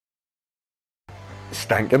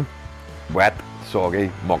stinking, wet,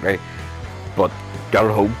 soggy, mucky, but got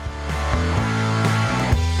it home.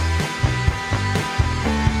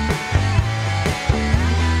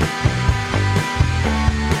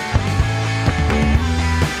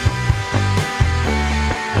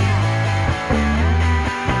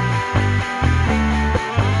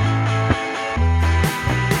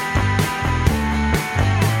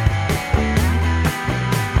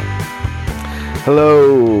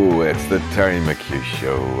 Hello, it's the Terry McHugh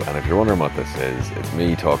Show, and if you're wondering what this is, it's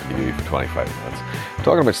me talking to you for 25 minutes,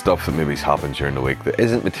 talking about stuff that maybe's happened during the week that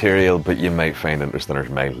isn't material, but you might find interesting or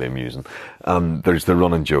mildly amusing. There's the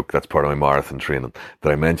running joke, that's part of my marathon training.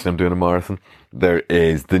 Did I mention I'm doing a marathon? There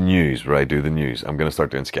is the news, where I do the news. I'm going to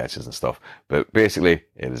start doing sketches and stuff, but basically,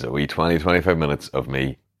 it is a wee 20-25 minutes of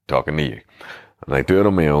me talking to you. And I do it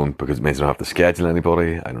on my own because it means I don't have to schedule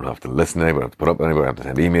anybody, I don't have to listen to anybody, I don't have to put up anybody, I don't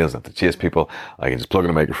have to send emails, I don't have to chase people. I can just plug in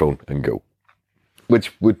a microphone and go.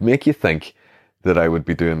 Which would make you think that I would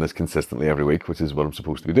be doing this consistently every week, which is what I'm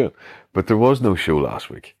supposed to be doing. But there was no show last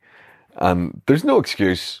week. And there's no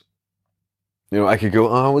excuse. You know, I could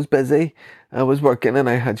go, I was busy, I was working and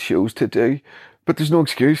I had shows to do. But there's no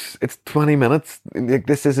excuse. It's 20 minutes.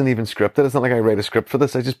 This isn't even scripted. It's not like I write a script for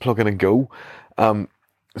this. I just plug in and go.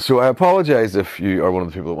 So I apologise if you are one of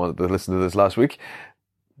the people that wanted to listen to this last week.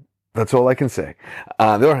 That's all I can say. The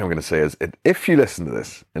other thing I'm going to say is, if you listen to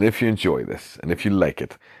this, and if you enjoy this, and if you like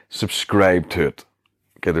it, subscribe to it.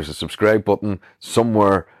 Okay, there's a subscribe button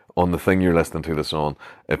somewhere on the thing you're listening to this on.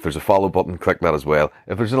 If there's a follow button, click that as well.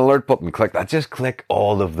 If there's an alert button, click that. Just click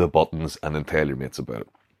all of the buttons and then tell your mates about it.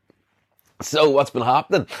 So, what's been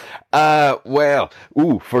happening?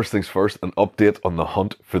 First things first, an update on the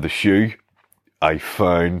hunt for the shoe. I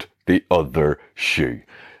found the other shoe.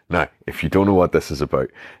 Now, if you don't know what this is about,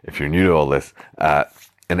 if you're new to all this,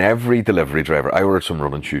 in every delivery driver, I ordered some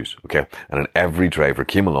running shoes, okay? And then every driver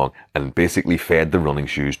came along and basically fed the running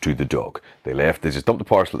shoes to the dog. They just dumped the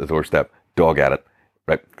parcel at the doorstep, dog ate it,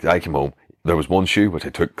 right? I came home, there was one shoe, which I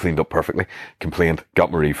took, cleaned up perfectly, complained,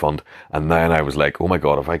 got my refund, and then I was like, oh my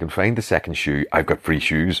God, if I can find the second shoe, I've got free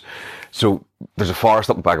shoes. So, there's a forest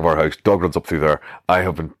up the back of our house, dog runs up through there, I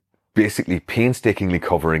have been basically painstakingly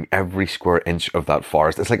covering every square inch of that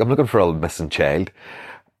forest. It's like I'm looking for a missing child.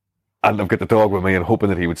 And I've got the dog with me and hoping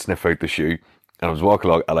that he would sniff out the shoe. And I was walking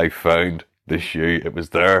along and I found the shoe. It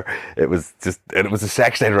was there. It was a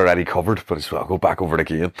section I'd already covered, but I'll go back over it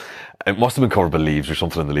again. It must have been covered by leaves or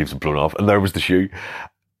something and the leaves had blown off. And there was the shoe.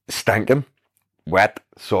 Stinking, wet,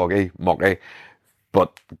 soggy, mucky,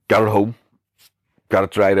 but got it home. Got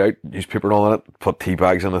it dried out, newspaper and all in it, put tea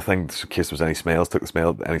bags on the thing in case there was any smells, took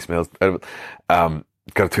any smells out of it.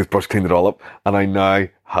 Got a toothbrush, cleaned it all up, and I now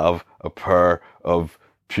have a pair of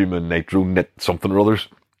Puma Nitro Knit something or others,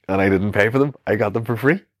 and I didn't pay for them. I got them for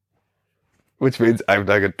free. Which means I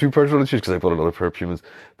got two pairs of running shoes because I bought another pair of Pumas.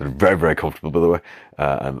 They're very, very comfortable, by the way,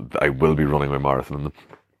 and I will be running my marathon in them.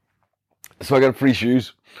 So I got free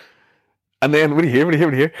shoes. And then, what do you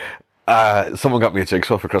hear? Someone got me a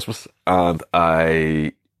jigsaw for Christmas, and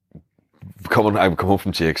I come home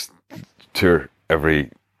from Jake's tour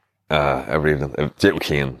every evening. Jake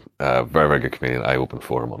McCain, very, very good comedian. I opened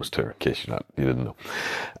for him on his tour, in case you didn't know.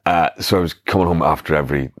 So I was coming home after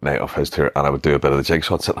every night of his tour, and I would do a bit of the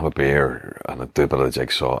jigsaw, I'd sit and have a beer, and I'd do a bit of the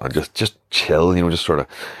jigsaw, and just chill, just sort of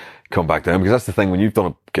come back down, because that's the thing, when you've done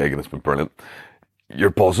a gig and it's been brilliant, you're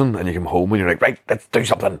buzzing, and you come home and you're like, right, let's do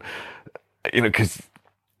something, because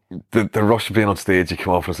the rush of being on stage, you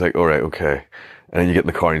come off and it's like, all right, okay. And then you get in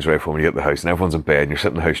the car and you drive home and you get in the house and everyone's in bed and you're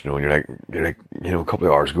sitting in the house, and you're like, a couple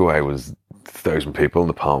of hours ago I was 1,000 people in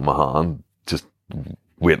the palm of my hand, just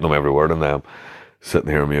waiting on every word, and now I'm sitting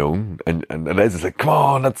here on my own. And it's like, come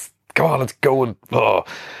on, let's go. And, oh.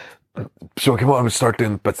 So I came on and start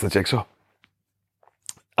doing bits of the jigsaw.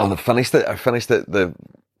 And I finished it the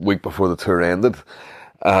week before the tour ended.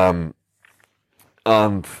 And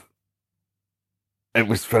it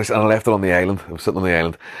was finished, and I left it on the island. I was sitting on the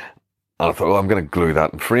island, and I thought, well, I'm going to glue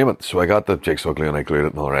that and frame it. So I got the jigsaw glue and I glued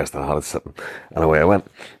it and all the rest, and I had it sitting. And away I went.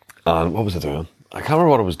 And what was I doing? I can't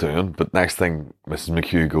remember what I was doing, but next thing, Mrs.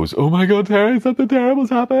 McHugh goes, oh my God, Terry, something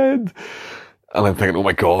terrible's happened. And I'm thinking, oh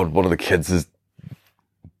my God, one of the kids is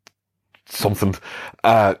something. So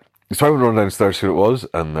I went running downstairs to who it was,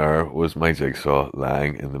 and there was my jigsaw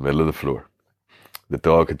lying in the middle of the floor. The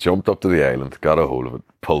dog had jumped up to the island, got a hold of it,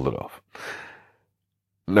 pulled it off.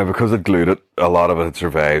 Now, because I'd glued it, a lot of it had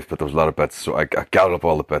survived, but there was a lot of bits, so I gathered up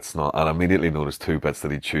all the bits and I immediately noticed two bits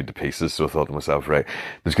that he'd chewed to pieces, so I thought to myself, right,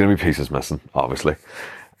 there's going to be pieces missing, obviously.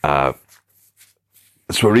 So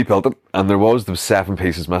I rebuilt it, and there was 7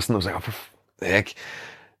 pieces missing. I was like, oh, for the heck.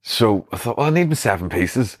 So I thought, well, I need my 7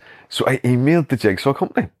 pieces. So I emailed the jigsaw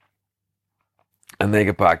company. And they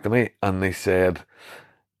get back to me and they said,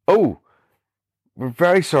 oh, we're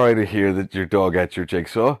very sorry to hear that your dog ate your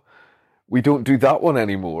jigsaw. We don't do that one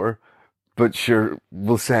anymore, but sure,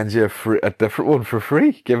 we'll send you a different one for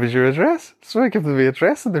free. Give us your address. So I give them the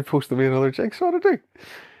address and they posted me another jigsaw to do.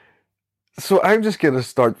 So I'm just going to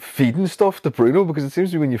start feeding stuff to Bruno, because it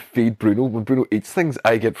seems to me when you feed Bruno, when Bruno eats things,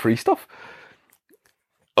 I get free stuff.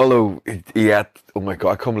 Although he ate, oh my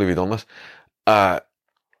God, I can't believe he done this. I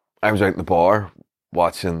was out in the bar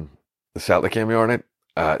watching the Celtic game the other night.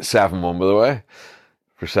 7-1, by the way,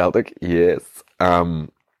 for Celtic. Yes.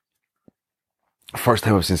 First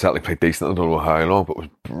time I've seen Celtic play decent. I don't know how long, but it was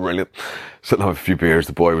brilliant. Sitting having a few beers.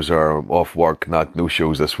 The boy was there, off work. No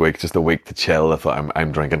shows this week. Just a week to chill. I thought,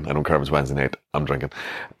 I'm drinking. I don't care if it's Wednesday night. I'm drinking.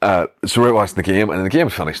 So we're watching the game, and the game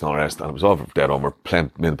was finished and all the rest, and it was all dead on. We're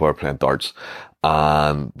playing, me and the boy were playing darts,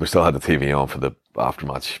 and we still had the TV on for the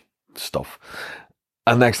aftermatch stuff.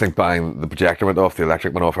 And next thing, bang, the projector went off, the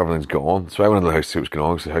electric went off, everything's gone. So I went into the house to see what was going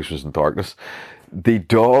on, because the house was in darkness. The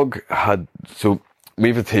dog had, so we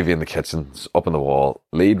have the TV in the kitchen, it's up on the wall,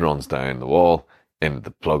 lead runs down the wall, in the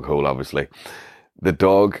plug hole, obviously. The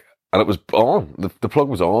dog, and it was on, the plug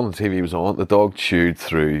was on, the TV was on, the dog chewed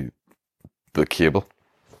through the cable,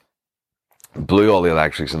 blew all the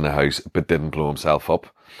electrics in the house, but didn't blow himself up.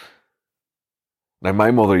 Now,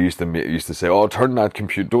 my mother used to say, oh, turn that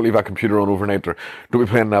computer, don't leave that computer on overnight, or don't be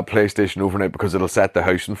playing that PlayStation overnight because it'll set the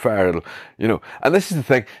house on fire. It'll, you know, and this is the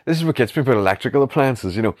thing, this is what gets me about electrical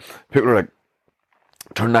appliances, you know. People are like,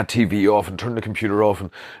 turn that TV off and turn the computer off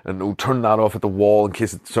and oh, turn that off at the wall in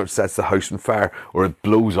case it sets the house on fire or it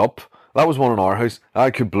blows up. That was one in our house.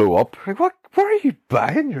 I could blow up. Like, what? Where are you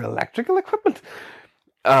buying your electrical equipment?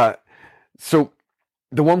 So,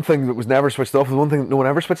 the one thing that was never switched off, the one thing that no one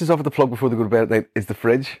ever switches off at the plug before they go to bed at night is the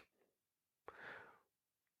fridge.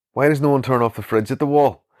 Why does no one turn off the fridge at the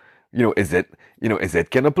wall? Is it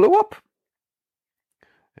going to blow up?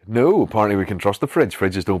 No, apparently we can trust the fridge.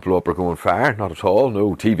 Fridges don't blow up or go on fire. Not at all.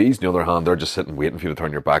 No, TVs, on the other hand, they're just sitting waiting for you to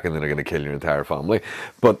turn your back and then they're going to kill your entire family.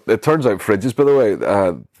 But it turns out fridges, by the way,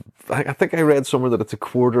 I think I read somewhere that it's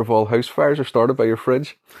 1/4 of all house fires are started by your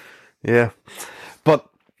fridge. Yeah. But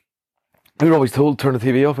we were always told, turn the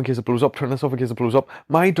TV off in case it blows up, turn this off in case it blows up.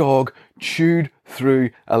 My dog chewed through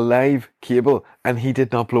a live cable and he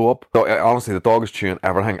did not blow up. Honestly, the dog is chewing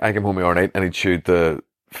everything. I came home the other night and he chewed the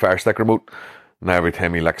Fire Stick remote. Now every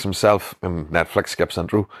time he licks himself and Netflix skips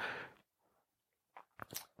intro.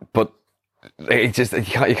 But you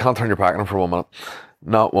can't turn your back on him for 1 minute.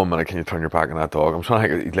 Not 1 minute can you turn your back on that dog. I'm trying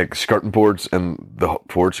to think, like skirting boards in the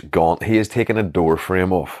porch, gone. He has taken a door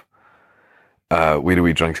frame off.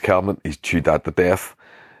 Wee drinks cabinet, he's chewed that to death.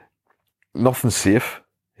 Nothing's safe.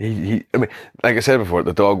 I mean, like I said before,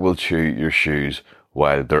 the dog will chew your shoes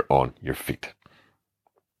while they're on your feet.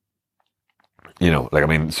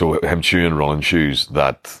 So him chewing running shoes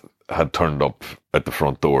that had turned up at the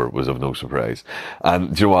front door was of no surprise.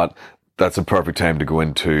 And do you know what? That's a perfect time to go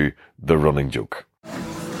into the running joke.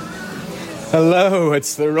 Hello,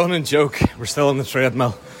 it's the running joke. We're still on the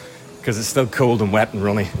treadmill because it's still cold and wet and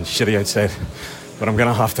runny and shitty outside. But I'm going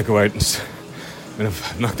to have to go out and...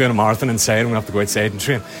 I'm not doing a marathon inside. I'm going to have to go outside and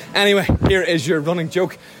train. Anyway, here is your running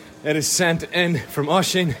joke. It is sent in from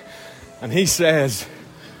Oshin. And he says...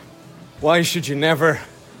 Why should you never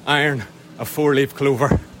iron a 4-leaf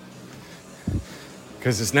clover?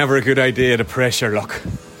 Because it's never a good idea to press your luck.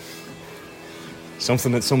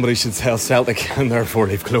 Something that somebody should tell Celtic and their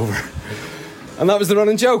 4-leaf clover. And that was the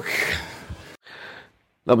running joke.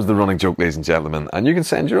 That was the running joke, ladies and gentlemen. And you can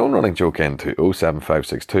send your own running joke in to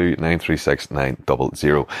 07562 936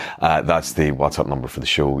 900. That's the WhatsApp number for the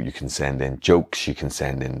show. You can send in jokes. You can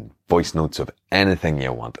send in voice notes of anything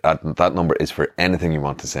you want. That number is for anything you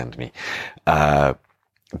want to send to me.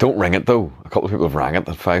 Don't ring it though. A couple of people have rang it.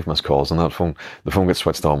 Had 5 missed calls on that phone. The phone gets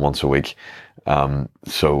switched on once a week.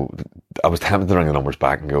 So I was tempted to ring the numbers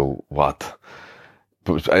back and go, what?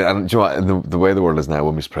 But do you know what? The way the world is now, I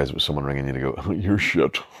wouldn't be surprised if it was someone ringing you to go, oh, you're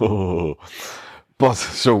shit. But,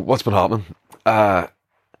 so what's been happening? I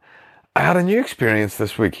had a new experience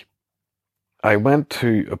this week. I went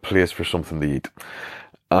to a place for something to eat.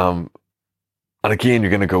 And again, you're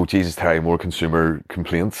going to go, Jesus, Terry, more consumer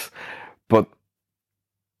complaints. But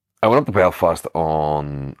I went up to Belfast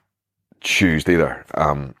on Tuesday there.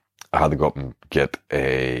 I had to go up and get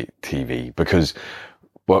a TV because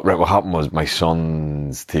what happened was my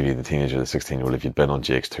son's TV, the teenager, the 16-year-old, if you'd been on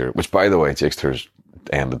Jake's tour, which by the way, Jake's tour's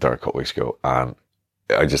ended there a couple of weeks ago. And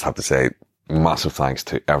I just have to say massive thanks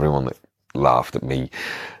to everyone that laughed at me.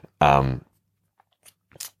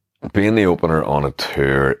 being the opener on a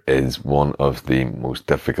tour is one of the most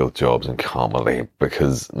difficult jobs in comedy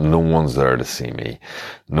because no one's there to see me.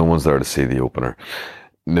 No one's there to see the opener.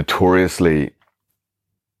 Notoriously,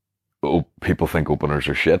 people think openers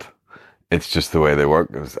are shit. It's just the way they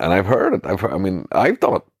work. And I've heard it. I've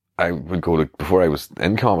done it. I would go to, before I was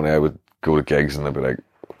in comedy, I would go to gigs and they'd be like,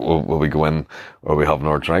 will we go in or we have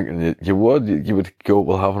another drink? And you would go,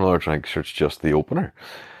 we'll have another drink. Sure, it's just the opener.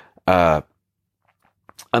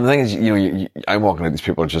 And the thing is, I'm walking out, these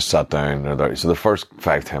people are just sat down. They're there. So the first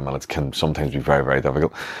 5-10 minutes can sometimes be very, very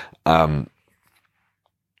difficult. And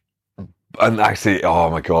actually, oh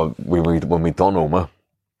my God, when we done Oma,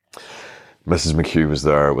 Mrs. McHugh was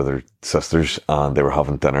there with her sisters and they were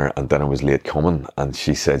having dinner and dinner was late coming. And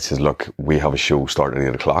she said, look, we have a show starting at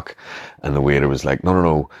 8 o'clock. And the waiter was like,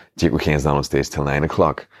 no, Jake McCain's not on stage till 9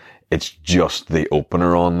 o'clock. It's just the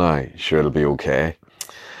opener on now. Sure, it'll be okay.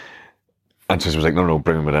 And so she was like, no,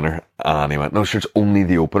 bring him a dinner. And he went, no, sure, it's only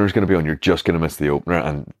the opener's going to be on. You're just going to miss the opener.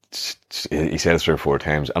 And he said it 3 or 4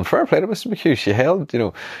 times. And fair play to Mrs. McHugh. She held,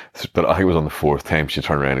 but I think it was on the 4th time she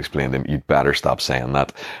turned around and explained to him, you'd better stop saying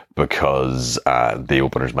that because the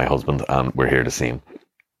opener's my husband and we're here to see him.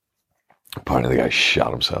 Apparently the guy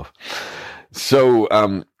shot himself. So,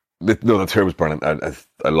 the tour was brilliant.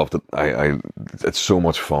 I loved it. It's so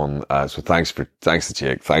much fun. So thanks to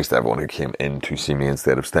Jake. Thanks to everyone who came in to see me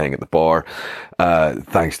instead of staying at the bar.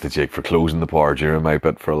 Thanks to Jake for closing the bar during my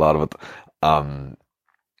bit for a lot of it. And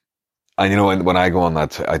when I go on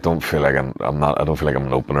that, I don't feel like I'm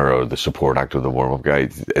an opener or the support act or the warm up guy.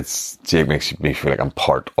 Jake makes me feel like I'm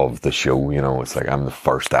part of the show. It's like I'm the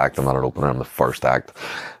first act. I'm not an opener. I'm the first act.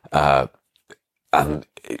 And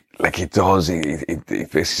like he does, he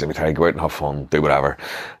basically said, "We try to go out and have fun, do whatever."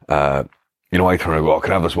 I turn around and go,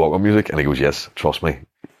 "Can I have this walk-on music?" And he goes, "Yes, trust me.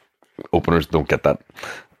 Openers don't get that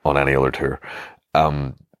on any other tour."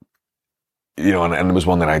 And there was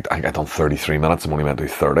one that I done 33 minutes. I'm only meant to do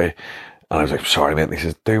 30. And I was like, "Sorry, mate." And he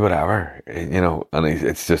says, "Do whatever," and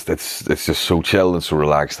it's just so chill and so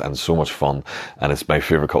relaxed and so much fun. And it's my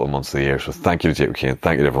favourite couple of months of the year. So thank you to Jake McCain.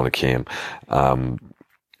 Thank you to everyone who came.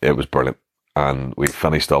 It was brilliant. And we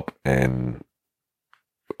finished up in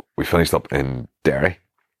Derry.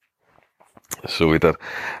 So we did.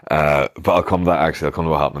 But I'll come to that actually. I'll come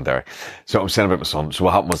to what happened in Derry. So I'm saying about my son. So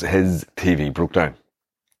what happened was his TV broke down.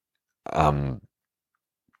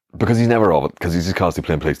 Because he's never of it, because he's just constantly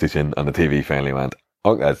playing PlayStation, and the TV finally went,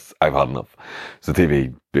 "Oh, I've had enough." So the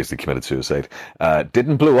TV basically committed suicide.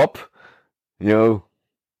 Didn't blow up,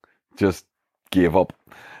 just gave up.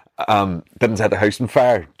 Didn't set the house on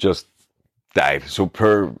fire, just died. So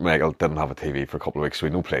poor Michael didn't have a TV for a couple of weeks, so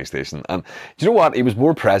he had no PlayStation. And do you know what? He was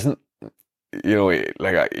more present. He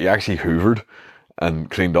actually hoovered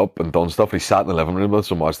and cleaned up and done stuff. He sat in the living room with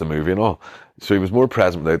us and watched the movie and all. So he was more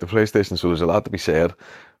present without the PlayStation. So there's a lot to be said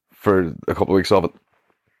for a couple of weeks of it.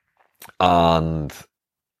 And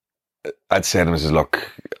I'd say to him, I says,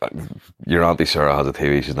 "Look, your Auntie Sarah has a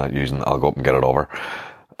TV she's not using. I'll go up and get it over."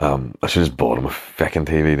 I should have just bought him a fucking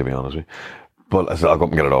TV, to be honest with you. But I said, "I'll go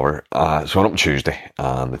up and get it over." So I went up on Tuesday,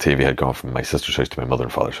 and the TV had gone from my sister's house to my mother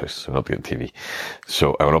and father's house. So I went up to get the TV.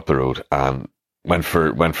 So I went up the road and went for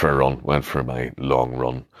a run, went for my long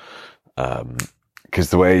run.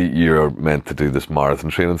 Because the way you're meant to do this marathon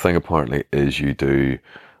training thing, apparently, is you do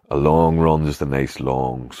a long run, just a nice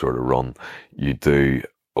long sort of run. You do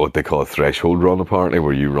what they call a threshold run, apparently,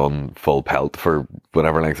 where you run full pelt for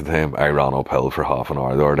whatever length of time. I ran uphill for half an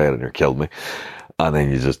hour the other day and it killed me. And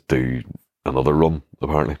then you just do another run,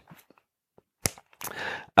 apparently.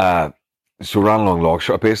 So ran along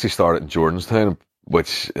Lockshore. I basically started in Jordanstown,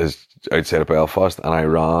 which is outside of Belfast, and I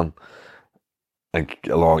ran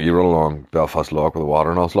you run along Belfast Lock with the water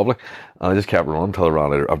and all, it's lovely. And I just kept running until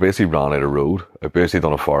I basically ran out of road. I basically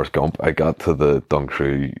done a Forrest Gump. I got to the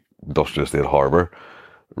Duncrew Industrial Estate Harbour,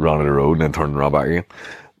 ran out of road, and then turned and ran back again.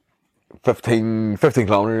 15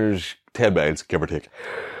 kilometres, 10 miles, give or take.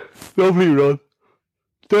 Lovely run.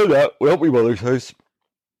 Did that, went up to my mother's house,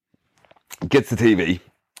 gets the TV,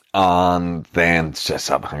 and then just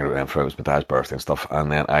sat hanging around for it. It was my dad's birthday and stuff.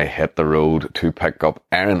 And then I hit the road to pick up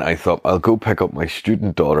Erin. I thought, I'll go pick up my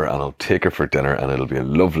student daughter and I'll take her for dinner and it'll be a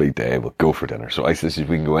lovely day. We'll go for dinner. So I said,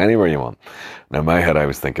 "We can go anywhere you want." Now in my head, I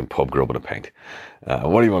was thinking pub grub and a pint.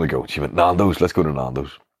 Where do you want to go? She went, "Nandos, let's go to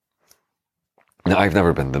Nandos." Now I've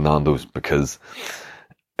never been to Nandos because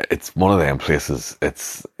it's one of them places.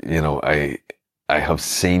 It's, I have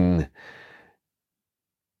seen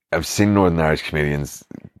Northern Irish comedians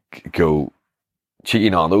go, "Cheeky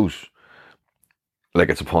Nandos," like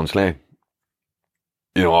it's a punchline.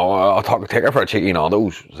 I'll take her for a cheeky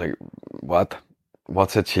Nandos. It's like, what?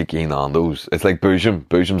 what's a cheeky Nandos? It's like boojum.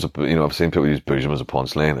 Boojum's I've seen people use boojum as a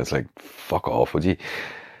punchline. It's like, fuck off, would you?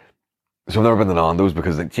 So I've never been to Nandos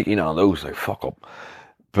because like cheeky Nandos, like fuck up.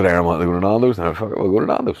 But Aaron wanted to go to Nandos, and I fuck it, we'll go to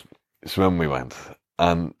Nandos. So when we went,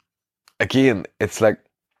 and again, it's like,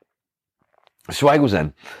 so I goes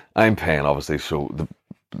in, I'm paying obviously, so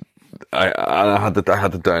I had to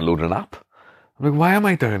download an app. I'm like, why am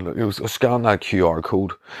I downloading? It was scan that QR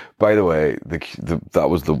code. By the way, that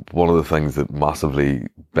was one of the things that massively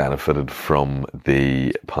benefited from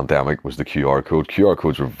the pandemic was the QR code. QR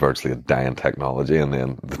codes were virtually a dying technology, and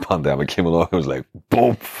then the pandemic came along. I was like,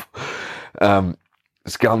 boom.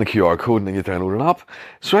 Scan the QR code and then you download an app.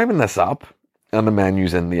 So I'm in this app, and the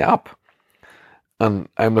menu's in the app, and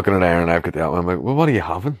I'm looking at Erin. I've got the app. And I'm like, well, what are you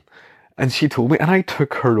having? And she told me, and I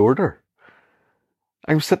took her order.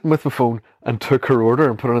 I was sitting with my phone and took her order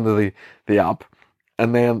and put it into the app.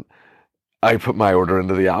 And then I put my order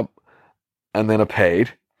into the app. And then I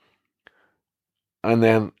paid. And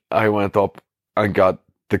then I went up and got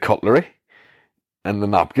the cutlery and the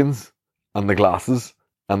napkins and the glasses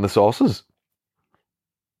and the sauces.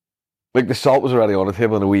 Like the salt was already on the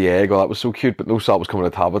table and a wee egg. Oh, that was so cute. But no salt was coming out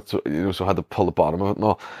of the tablet. So I had to pull the bottom of it and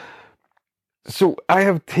all. So I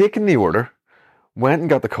have taken the order, went and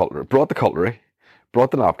got the cutlery, brought the cutlery,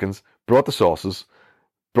 brought the napkins, brought the sauces,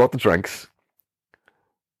 brought the drinks.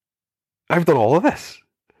 I've done all of this.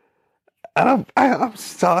 And I'm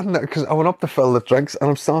standing there, because I went up to fill the drinks, and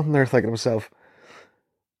I'm standing there thinking to myself,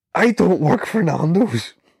 I don't work for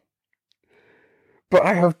Nandos. But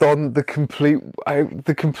I have done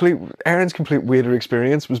Erin's complete waiter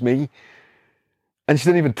experience was me. And she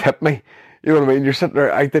didn't even tip me. You know what I mean? You're sitting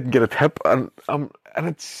there, I didn't get a tip, and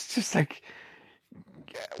it's just like,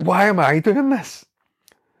 why am I doing this?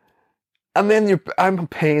 And then I'm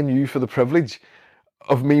paying you for the privilege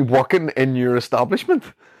of me working in your establishment.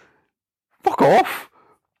 Fuck off.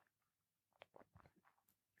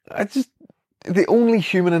 The only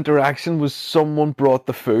human interaction was someone brought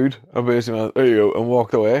the food and basically went, there you go, and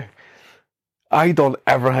walked away. I done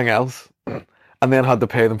everything else and then had to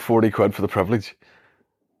pay them 40 quid for the privilege.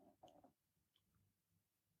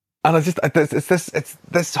 And it's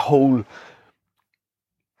this whole,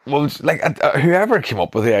 well, it's like, whoever came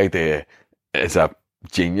up with the idea is a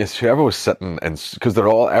genius. Whoever was sitting in, because they're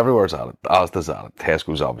all, everywhere's at it. Asda's at it.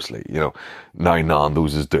 Tesco's obviously, now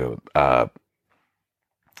Nando's is doing it.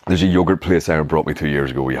 There's a yogurt place Aaron brought me 2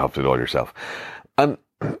 years ago where you have to do it all yourself. And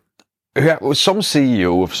some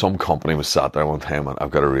CEO of some company was sat there one time and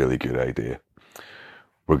I've got a really good idea.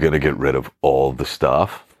 We're going to get rid of all the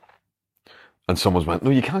staff. And someone's went,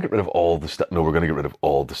 no, you can't get rid of all the staff. No, we're going to get rid of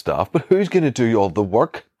all the staff. But who's going to do all the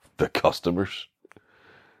work? The customers.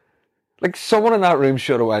 Like, someone in that room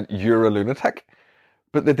should have went, you're a lunatic.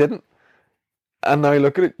 But they didn't. And now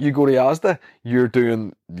look at it. You go to Asda, you're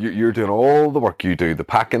doing all the work. You do the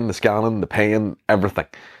packing, the scanning, the paying, everything.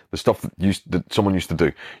 The stuff that someone used to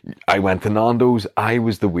do. I went to Nando's, I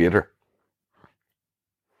was the waiter.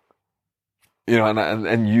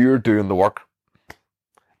 And you're doing the work.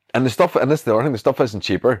 And the stuff, and this is the other thing, the stuff isn't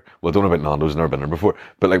cheaper. Well, I don't know about Nando's, I've never been there before.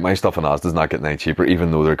 But like my stuff in Asda's not getting any cheaper,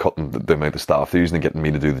 even though they're cutting the amount of staff they're using and getting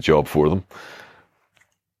me to do the job for them.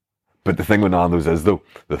 But the thing with Nando's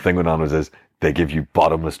is, they give you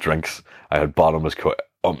bottomless drinks. I had bottomless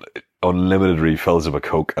unlimited refills of a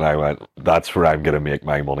Coke, and I went, that's where I'm going to make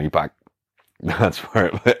my money back. That's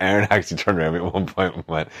where Aaron actually turned around at one point and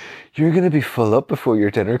went, you're going to be full up before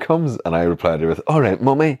your dinner comes? And I replied to her with, all right,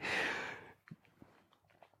 mummy.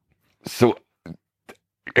 So,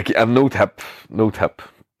 and no tip.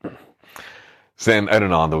 Then out of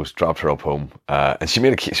Nando's, dropped her up home, and she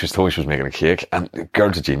made a cake. She was told me she was making a cake, and girl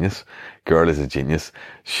is a genius.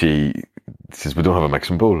 She says, we don't have a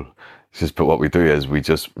mixing bowl. She says, but what we do is we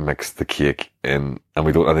just mix the cake in, and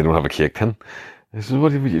they don't have a cake tin. I says,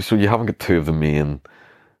 what do you, so you haven't got two of the main,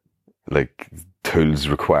 like, tools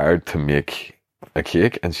required to make a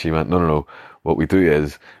cake? And she went, no. What we do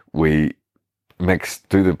is we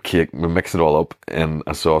do the cake, we mix it all up in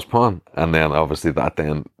a saucepan, and then obviously that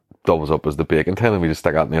then doubles up as the baking tin, and we just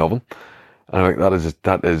stick that in the oven. And I'm like,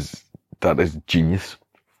 that is genius.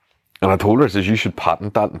 And I told her, I says, you should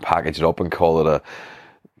patent that and package it up and call it a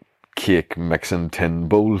cake mixing tin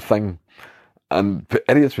bowl thing. And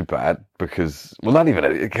idiots would buy it because, well, not even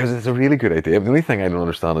idiots, because it's a really good idea. The only thing I don't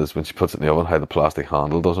understand is when she puts it in the oven, how the plastic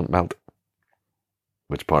handle doesn't melt,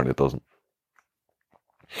 which apparently it doesn't.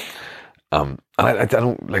 And I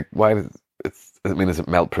don't, like, why, is it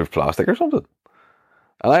melt-proof plastic or something?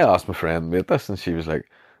 And I asked my friend who made this, and she was like,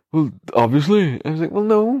 well, obviously. I was like, well,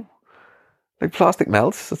 no. Like, plastic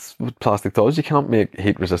melts. That's what plastic does. You can't make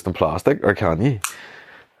heat-resistant plastic, or can you?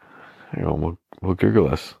 Hang on, we'll Google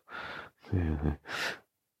this. Yeah.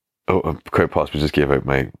 Oh, I quite possibly just gave out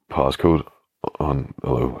my passcode on.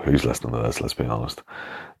 Although, who's listening to this? Let's be honest.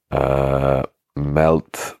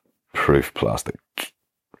 Melt-proof plastic.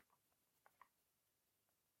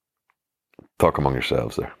 Talk among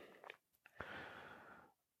yourselves there.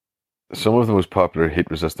 Some of the most popular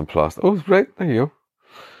heat-resistant plastic. Oh, right, there you go.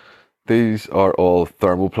 These are all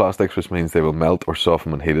thermoplastics, which means they will melt or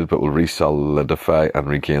soften when heated, but will re-solidify and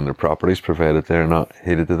regain their properties, provided they are not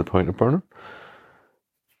heated to the point of burning.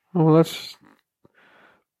 Oh, well, that's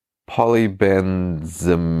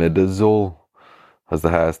polybenzimidazole has the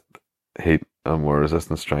highest heat and more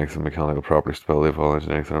resistant strength and mechanical properties, stability of all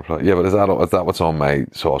engineering thermoplastic. Yeah, but is that what's on my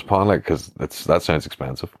saucepan? Like, because that sounds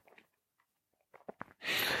expensive.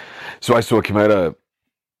 So I came out of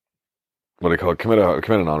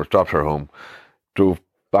Nandos, dropped her home, drove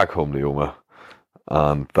back home to Oma,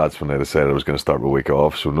 and that's when I decided I was going to start my week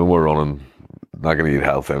off. So no more running, not going to eat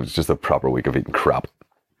healthy. It was just a proper week of eating crap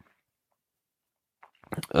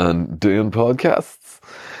and doing podcasts.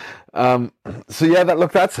 So yeah,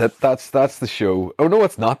 that's it. That's the show. Oh no,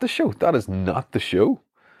 it's not the show. That is not the show,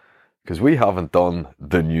 because we haven't done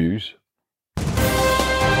the news.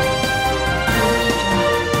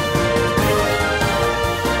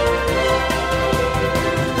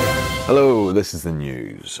 Hello, this is the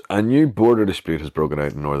news. A new border dispute has broken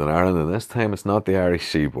out in Northern Ireland, and this time it's not the Irish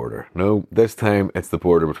Sea border. No, this time it's the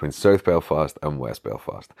border between South Belfast and West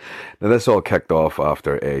Belfast. Now, this all kicked off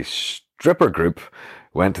after a stripper group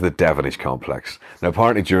went to the Devonish complex. Now,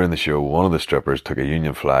 apparently during the show, one of the strippers took a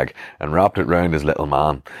Union flag and wrapped it round his little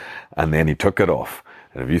man, and then he took it off.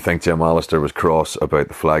 And if you think Jim Allister was cross about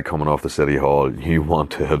the flag coming off the City Hall, you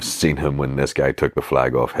want to have seen him when this guy took the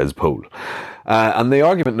flag off his pole. And the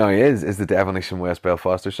argument now is the Devonish in West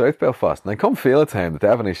Belfast or South Belfast? Now, come feel a time, the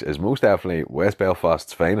Devonish is most definitely West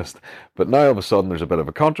Belfast's finest. But now all of a sudden there's a bit of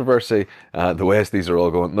a controversy. The Westies are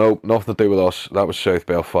all going, no, nothing to do with us. That was South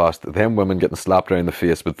Belfast. Them women getting slapped around the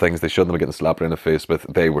face with things they shouldn't have been getting slapped around the face with.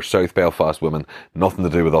 They were South Belfast women. Nothing to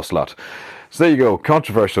do with us lot. So there you go,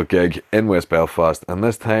 controversial gig in West Belfast, and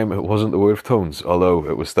this time it wasn't the Wolf Tones, although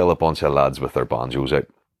it was still a bunch of lads with their banjos out.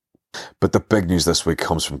 But the big news this week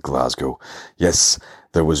comes from Glasgow. Yes,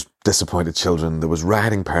 there was disappointed children, there was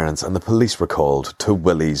rioting parents, and the police were called to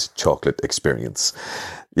Willy's Chocolate Experience.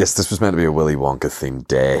 Yes, this was meant to be a Willy Wonka themed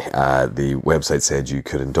day. The website said you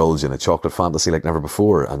could indulge in a chocolate fantasy like never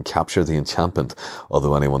before and capture the enchantment,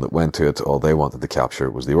 although anyone that went to it, all they wanted to capture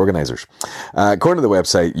was the organisers. According to the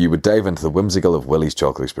website, you would dive into the whimsical of Willy's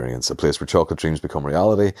Chocolate Experience, a place where chocolate dreams become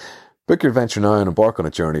reality. Book your adventure now and embark on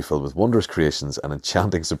a journey filled with wondrous creations and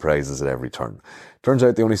enchanting surprises at every turn. Turns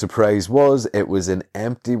out the only surprise was it was an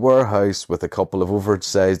empty warehouse with a couple of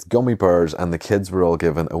oversized gummy bears, and the kids were all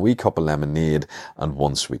given a wee cup of lemonade and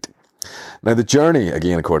one sweet. Now, the journey,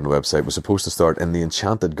 again according to the website, was supposed to start in the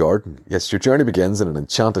Enchanted Garden. Yes, your journey begins in an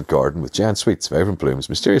enchanted garden with giant sweets, vibrant blooms,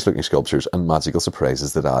 mysterious-looking sculptures, and magical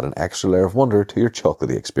surprises that add an extra layer of wonder to your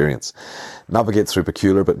chocolatey experience. Navigate through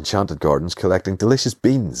peculiar but enchanted gardens, collecting delicious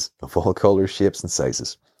beans of all colours, shapes, and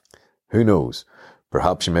sizes. Who knows?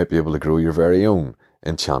 Perhaps you might be able to grow your very own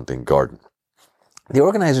enchanting garden. The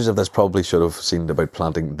organisers of this probably should have seen about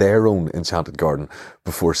planting their own enchanted garden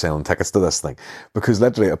before selling tickets to this thing. Because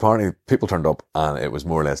literally, apparently, people turned up and it was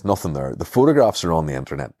more or less nothing there. The photographs are on the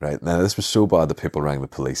internet, right? Now, this was so bad that people rang the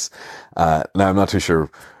police. Now, I'm not too sure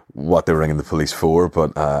what they were ringing the police for,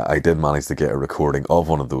 but I did manage to get a recording of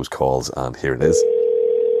one of those calls, and here it is.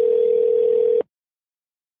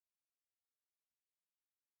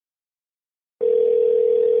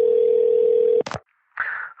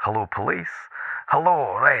 Hello, police.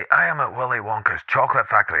 Hello, right, I am at Willy Wonka's chocolate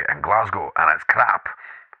factory in Glasgow, and it's crap.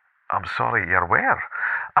 I'm sorry, you're where?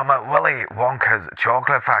 I'm at Willy Wonka's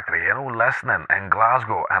chocolate factory, listening in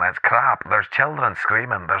Glasgow, and it's crap. There's children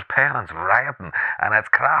screaming, there's parents rioting, and it's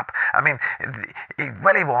crap. I mean,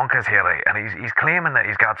 Willy Wonka's here, right, and he's claiming that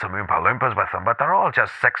he's got some Oompa Loompas with him, but they're all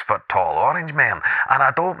just 6-foot-tall orange men. And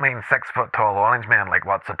I don't mean 6-foot-tall orange men like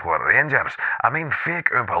what support Rangers. I mean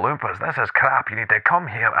fake Oompa Loompas. This is crap. You need to come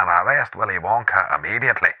here and arrest Willy Wonka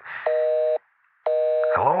immediately.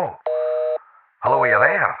 Hello? Hello, are you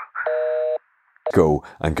there? Go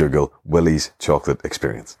and Google Willy's Chocolate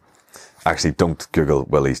Experience. Actually, don't Google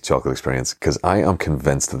Willy's Chocolate Experience, because I am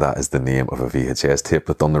convinced that is the name of a VHS tape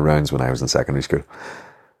that done the rounds when I was in secondary school.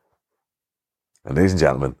 And ladies and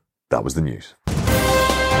gentlemen, that was the news.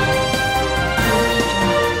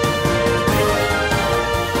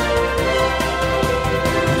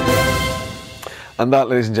 And that,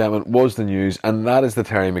 ladies and gentlemen, was the news. And that is the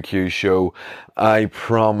Terry McHugh Show. I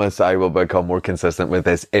promise I will become more consistent with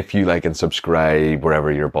this. If you like and subscribe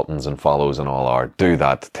wherever your buttons and follows and all are, do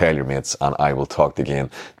that. Tell your mates, and I will talk to you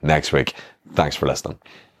again next week. Thanks for listening.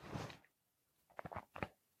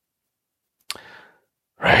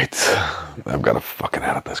 Right. I've got to fucking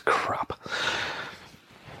edit this crap.